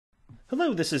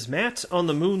Hello, this is Matt on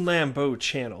the Moon Lambeau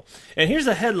channel. And here's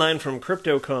a headline from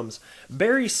Crypto.com's.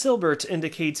 Barry Silbert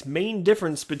indicates main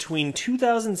difference between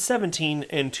 2017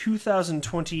 and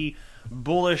 2020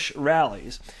 bullish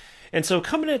rallies. And so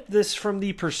coming at this from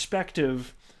the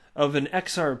perspective of an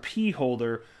XRP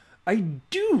holder, I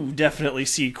do definitely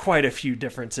see quite a few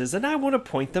differences, and I want to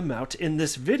point them out in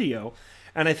this video.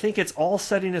 And I think it's all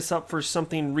setting us up for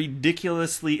something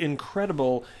ridiculously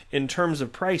incredible in terms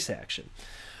of price action.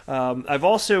 I've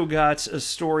also got a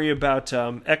story about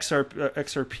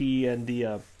XRP and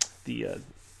the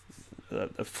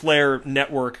Flare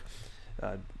network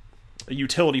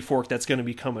utility fork that's going to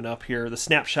be coming up here. The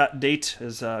snapshot date,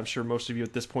 as I'm sure most of you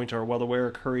at this point are well aware,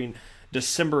 occurring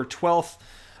December 12th.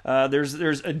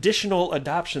 There's additional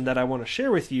adoption that I want to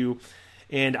share with you,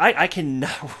 and I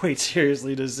cannot wait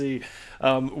seriously to see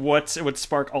what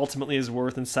Spark ultimately is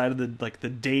worth inside of the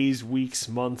days, weeks,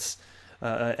 months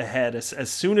ahead,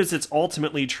 as soon as it's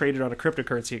ultimately traded on a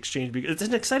cryptocurrency exchange. Because it's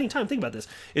an exciting time. Think about this.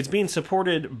 It's being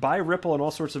supported by Ripple and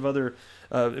all sorts of other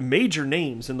major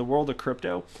names in the world of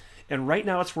crypto. And right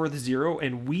now it's worth zero,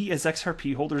 and we as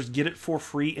XRP holders get it for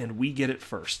free, and we get it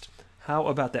first. How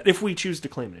about that? If we choose to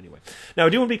claim it anyway. Now, I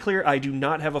do want to be clear, I do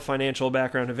not have a financial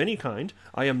background of any kind.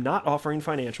 I am not offering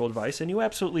financial advice, and you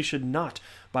absolutely should not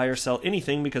buy or sell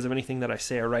anything because of anything that I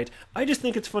say or write. I just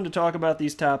think it's fun to talk about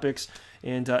these topics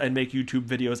and make YouTube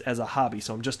videos as a hobby.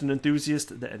 So I'm just an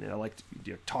enthusiast, and I like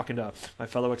talking to my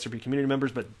fellow XRP community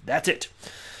members, but that's it.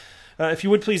 If you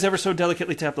would please ever so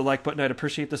delicately tap the like button, I'd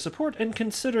appreciate the support, and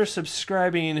consider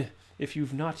subscribing if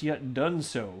you've not yet done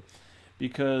so.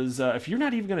 Because if you're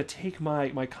not even going to take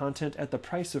my content at the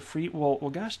price of free, well,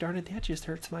 gosh darn it, that just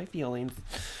hurts my feelings.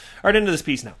 All right, into this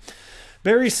piece now.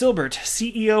 Barry Silbert,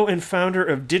 CEO and founder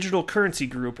of Digital Currency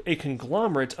Group, a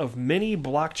conglomerate of many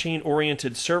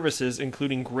blockchain-oriented services,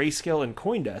 including Grayscale and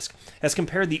CoinDesk, has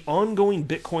compared the ongoing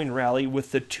Bitcoin rally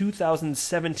with the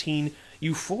 2017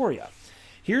 euphoria.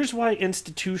 Here's why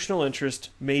institutional interest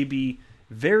may be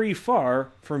very far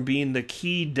from being the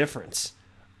key difference.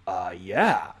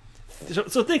 Yeah.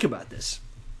 So think about this.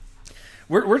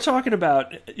 We're talking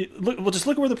about, we'll just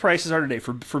look at where the prices are today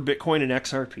for Bitcoin and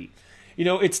XRP. You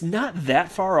know, it's not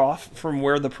that far off from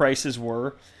where the prices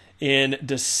were in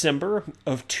December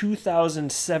of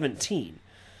 2017.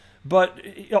 But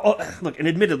look, and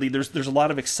admittedly, there's a lot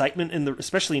of excitement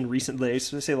especially in recent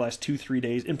days. Let's say the last 2-3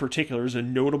 days in particular, there's a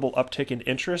notable uptick in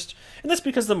interest, and that's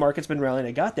because the market's been rallying.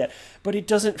 I got that, but it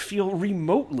doesn't feel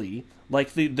remotely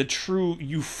like the true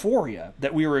euphoria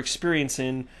that we were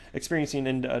experiencing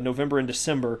in November and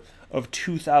December of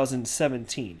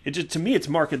 2017. To me, it's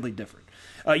markedly different.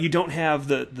 You don't have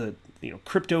the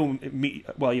crypto.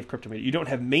 Well, you have crypto media. You don't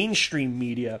have mainstream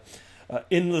media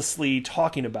endlessly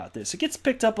talking about this. It gets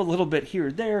picked up a little bit here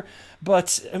or there,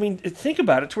 but I mean, think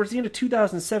about it. Towards the end of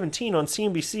 2017 on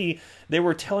CNBC, they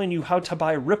were telling you how to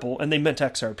buy Ripple, and they meant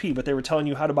XRP, but they were telling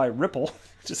you how to buy Ripple.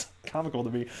 Just comical to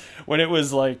me when it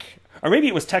was like, or maybe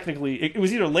it was technically, it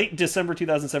was either late December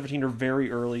 2017 or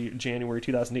very early January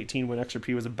 2018 when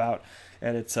XRP was about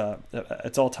at its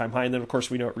all-time high. And then, of course,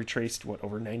 we know it retraced,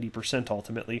 over 90%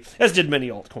 ultimately, as did many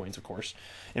altcoins, of course.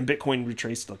 And Bitcoin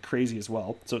retraced like crazy as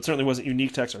well. So it certainly wasn't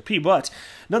unique to XRP. But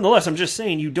nonetheless, I'm just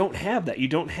saying you don't have that. You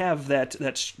don't have that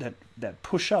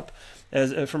push up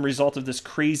as from a result of this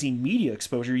crazy media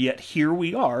exposure, yet here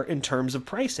we are in terms of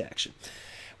price action.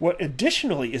 What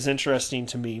additionally is interesting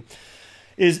to me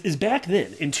is back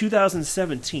then, in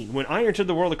 2017, when I entered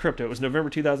the world of crypto, it was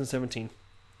November 2017,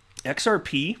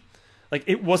 XRP,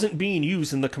 it wasn't being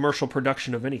used in the commercial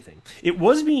production of anything. It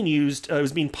was being used, it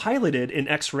was being piloted in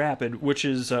XRapid, which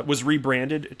was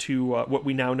rebranded to what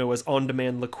we now know as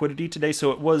on-demand liquidity today.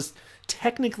 So it was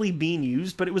technically being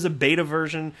used, but it was a beta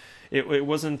version. It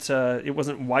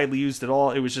wasn't widely used at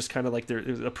all. It was just kind of like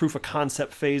a proof of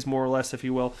concept phase, more or less, if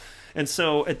you will. And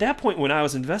so at that point when I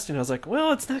was investing, I was like,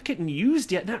 well, it's not getting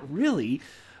used yet, not really.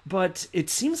 But it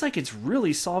seems like it's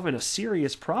really solving a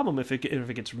serious problem if it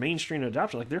gets mainstream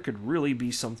adoption. Like, there could really be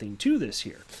something to this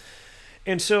here.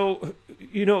 And so,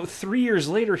 3 years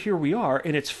later, here we are,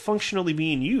 and it's functionally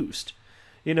being used.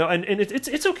 And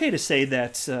it's okay to say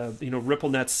that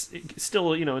RippleNet's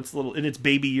still, it's a little in its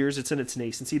baby years, it's in its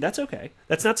nascency. That's okay.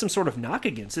 That's not some sort of knock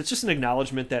against it. It's just an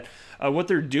acknowledgement that what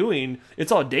they're doing,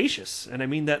 it's audacious, and I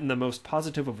mean that in the most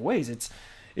positive of ways.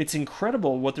 It's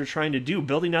incredible what they're trying to do,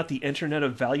 building out the internet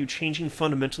of value, changing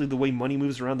fundamentally the way money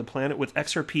moves around the planet with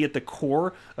XRP at the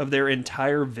core of their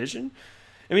entire vision.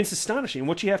 I mean, it's astonishing.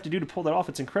 What you have to do to pull that off,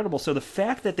 it's incredible. So the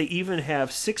fact that they even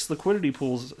have 6 liquidity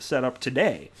pools set up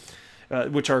today,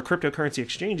 which are cryptocurrency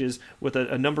exchanges with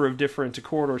a number of different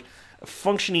corridors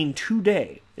functioning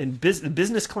today, and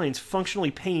business clients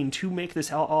functionally paying to make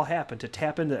this all happen, to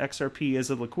tap into XRP as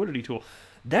a liquidity tool.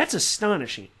 That's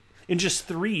astonishing in just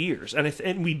 3 years.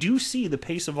 And we do see the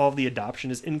pace of all of the adoption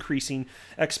is increasing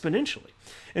exponentially.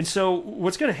 And so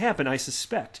what's going to happen, I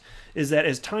suspect, is that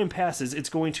as time passes, it's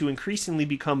going to increasingly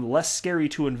become less scary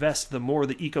to invest the more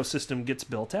the ecosystem gets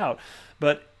built out.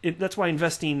 But that's why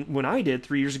investing when I did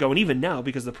 3 years ago, and even now,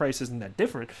 because the price isn't that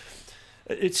different,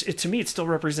 to me, it still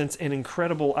represents an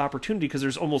incredible opportunity because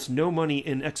there's almost no money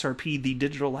in XRP, the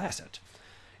digital asset.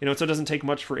 So it doesn't take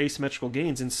much for asymmetrical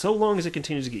gains. And so long as it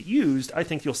continues to get used, I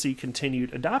think you'll see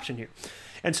continued adoption here.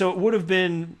 And so it would have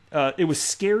been, it was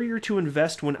scarier to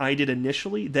invest when I did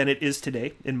initially than it is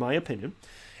today, in my opinion.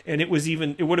 And it would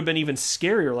have been even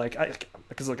scarier,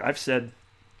 because I've said,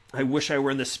 I wish I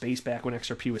were in this space back when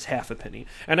XRP was half a penny.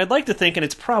 And I'd like to think, and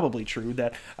it's probably true,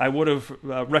 that I would have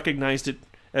recognized it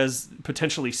as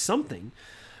potentially something.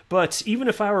 But even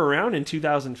if I were around in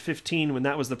 2015 when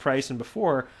that was the price and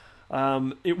before,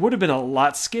 it would have been a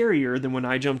lot scarier than when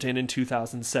I jumped in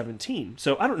 2017.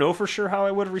 So I don't know for sure how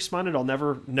I would have responded. I'll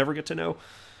never get to know.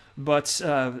 But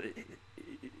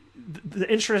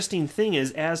the interesting thing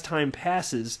is, as time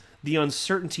passes, the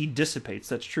uncertainty dissipates.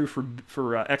 That's true for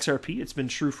XRP. It's been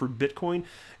true for Bitcoin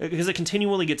because it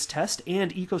continually gets tested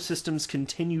and ecosystems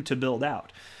continue to build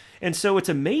out. And so it's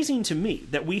amazing to me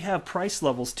that we have price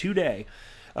levels today,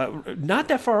 not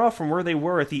that far off from where they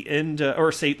were at the end,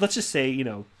 let's just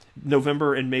say,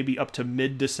 November and maybe up to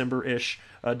mid-December-ish,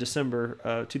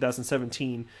 December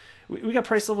 2017. We got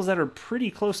price levels that are pretty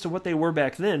close to what they were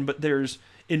back then, but there's,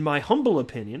 in my humble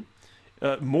opinion,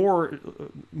 more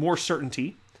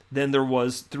certainty than there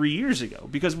was 3 years ago.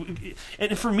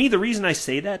 And for me, the reason I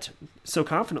say that so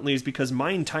confidently is because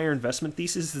my entire investment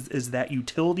thesis is that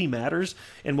utility matters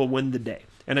and will win the day.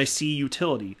 And I see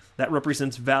utility. That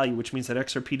represents value, which means that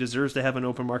XRP deserves to have an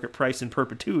open market price in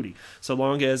perpetuity, so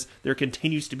long as there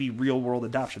continues to be real-world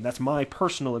adoption. That's my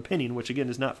personal opinion, which, again,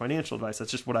 is not financial advice.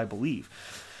 That's just what I believe.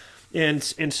 And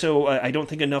so I don't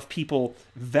think enough people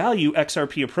value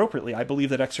XRP appropriately. I believe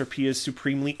that XRP is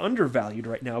supremely undervalued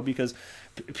right now because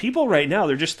people right now,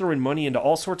 they're just throwing money into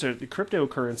all sorts of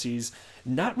cryptocurrencies,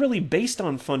 not really based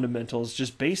on fundamentals,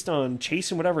 just based on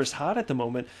chasing whatever is hot at the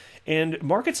moment. And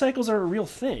market cycles are a real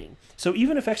thing. So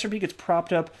even if XRP gets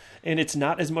propped up and it's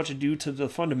not as much due to the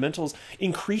fundamentals,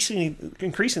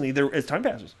 increasingly there, as time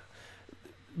passes,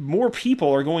 more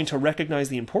people are going to recognize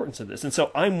the importance of this. And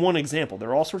so I'm one example.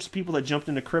 There are all sorts of people that jumped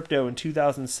into crypto in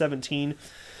 2017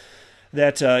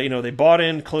 that, they bought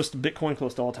in close to Bitcoin,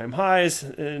 close to all-time highs,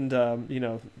 and,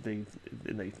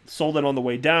 they sold it on the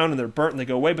way down, and they're burnt, and they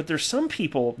go away. But there's some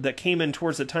people that came in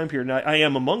towards the time period, and I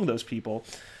am among those people,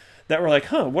 that were like,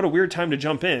 what a weird time to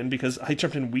jump in, because I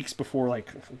jumped in weeks before,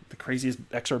 the craziest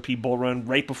XRP bull run,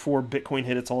 right before Bitcoin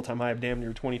hit its all-time high of damn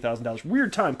near $20,000.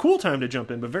 Weird time, cool time to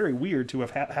jump in, but very weird to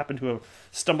have happened to have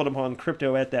stumbled upon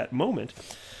crypto at that moment.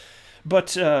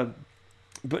 But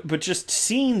just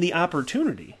seeing the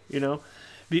opportunity,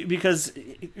 because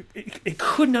it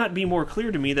could not be more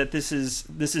clear to me that this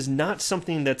is not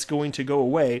something that's going to go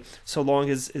away so long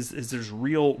as there's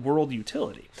real world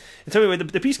utility. And so anyway,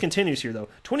 the piece continues here, though.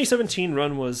 2017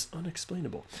 run was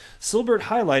unexplainable. Silbert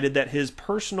highlighted that his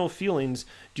personal feelings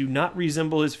do not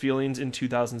resemble his feelings in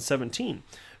 2017.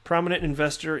 Prominent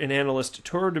investor and analyst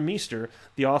Tor de Meester,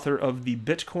 the author of the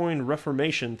Bitcoin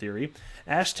Reformation Theory,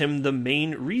 asked him the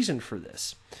main reason for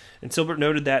this. And Silbert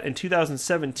noted that in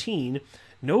 2017,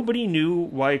 nobody knew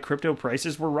why crypto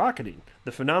prices were rocketing.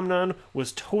 The phenomenon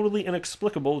was totally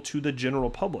inexplicable to the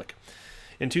general public.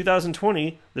 In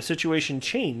 2020, the situation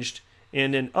changed,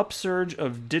 and an upsurge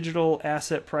of digital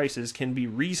asset prices can be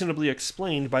reasonably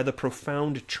explained by the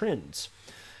profound trends.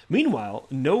 Meanwhile,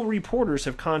 no reporters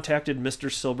have contacted Mr.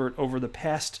 Silbert over the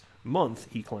past month,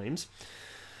 he claims.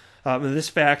 And this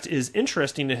fact is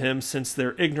interesting to him since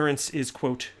their ignorance is,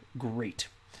 quote, great.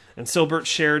 And Silbert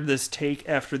shared this take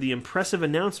after the impressive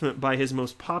announcement by his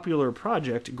most popular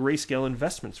project, Grayscale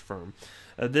Investments firm.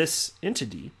 This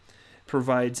entity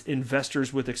provides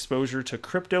investors with exposure to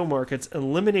crypto markets,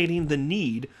 eliminating the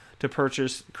need to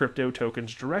purchase crypto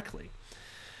tokens directly.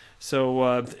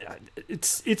 So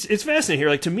it's fascinating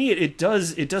here. To me, it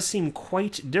does seem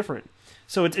quite different.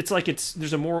 So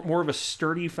there's a more of a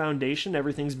sturdy foundation.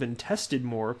 Everything's been tested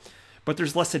more, but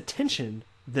there's less attention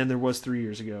than there was 3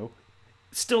 years ago.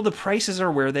 Still, the prices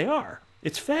are where they are.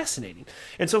 It's fascinating.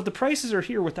 And so if the prices are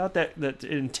here without that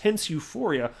intense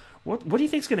euphoria, what do you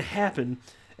think is going to happen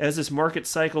as this market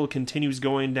cycle continues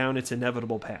going down its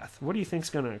inevitable path? What do you think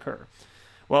is going to occur?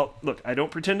 Well, look, I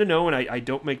don't pretend to know, and I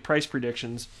don't make price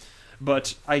predictions,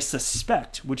 But I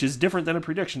suspect, which is different than a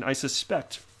prediction, I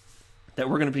suspect that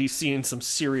we're going to be seeing some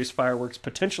serious fireworks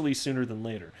potentially sooner than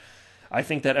later. I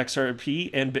think that XRP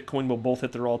and Bitcoin will both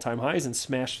hit their all-time highs and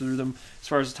smash through them. As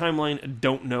far as the timeline,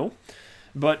 don't know.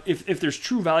 But if there's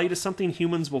true value to something,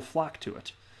 humans will flock to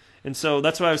it. And so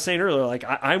that's what I was saying earlier. Like,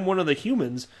 I'm one of the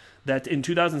humans that in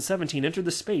 2017 entered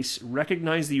the space,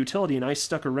 recognized the utility, and I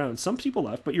stuck around. Some people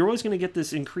left, but you're always going to get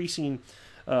this increasing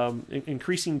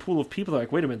pool of people that are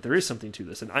like, wait a minute, there is something to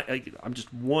this. And I'm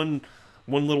just one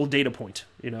little data point,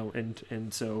 and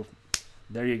so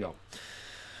there you go.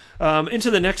 Into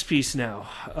the next piece now.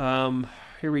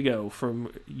 Here we go.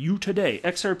 From You Today.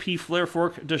 XRP Flare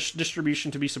Fork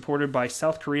distribution to be supported by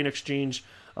South Korean exchange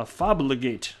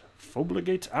Fobligate.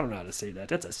 Fobligate? I don't know how to say that.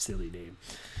 That's a silly name.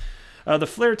 The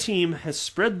Flare team has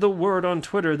spread the word on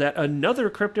Twitter that another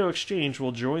crypto exchange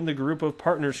will join the group of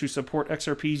partners who support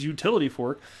XRP's utility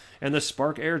fork and the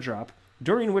Spark airdrop,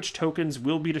 during which tokens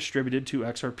will be distributed to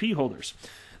XRP holders.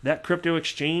 That crypto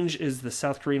exchange is the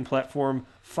South Korean platform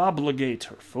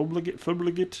Fobligate.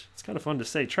 Fobligate? It's kind of fun to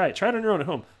say. Try it. Try it on your own at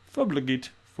home. Fobligate.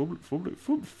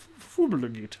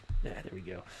 Fobligate. There we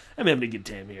go. I'm having a good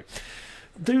time here.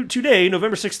 Today,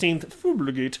 November 16th,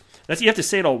 Fobligate, you have to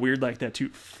say it all weird like that too,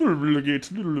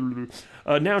 Fobligate,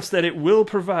 announced that it will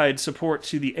provide support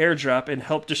to the airdrop and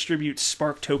help distribute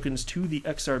Spark tokens to the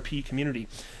XRP community.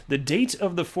 The date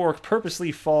of the fork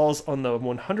purposely falls on the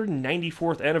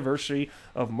 194th anniversary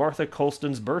of Martha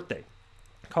Colston's birthday.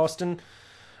 Colston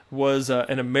was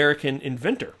an American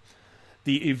inventor.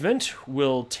 The event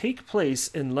will take place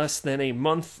in less than a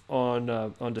month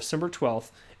on December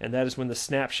 12th, and that is when the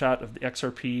snapshot of the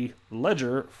XRP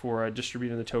ledger for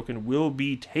distributing the token will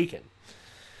be taken.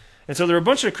 And so there are a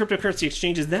bunch of cryptocurrency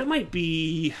exchanges. That might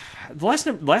be... The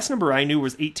last number I knew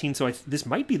was 18, so this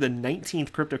might be the 19th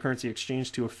cryptocurrency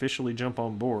exchange to officially jump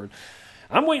on board.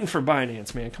 I'm waiting for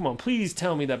Binance, man. Come on, please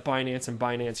tell me that Binance and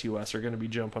Binance US are going to be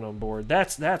jumping on board.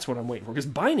 That's what I'm waiting for, because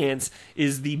Binance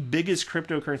is the biggest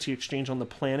cryptocurrency exchange on the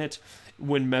planet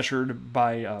when measured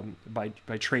by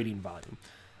trading volume.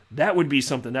 That would be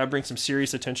something that would bring some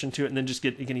serious attention to it, and then just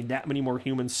getting that many more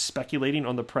humans speculating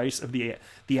on the price of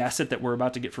the asset that we're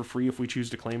about to get for free if we choose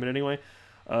to claim it anyway.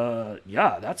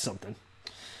 Yeah, that's something.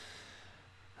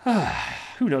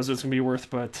 Who knows what it's going to be worth,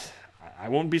 but I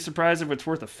won't be surprised if it's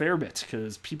worth a fair bit,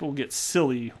 because people get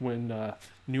silly when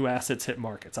new assets hit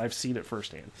markets. I've seen it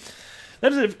firsthand.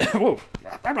 That is it. Whoa.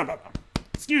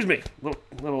 Excuse me.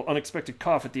 Little unexpected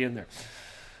cough at the end there.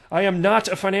 I am not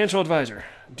a financial advisor.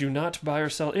 Do not buy or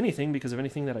sell anything because of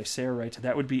anything that I say or write.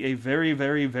 That would be a very,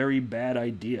 very, very bad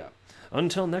idea.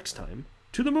 Until next time,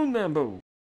 to the moon, Lambo.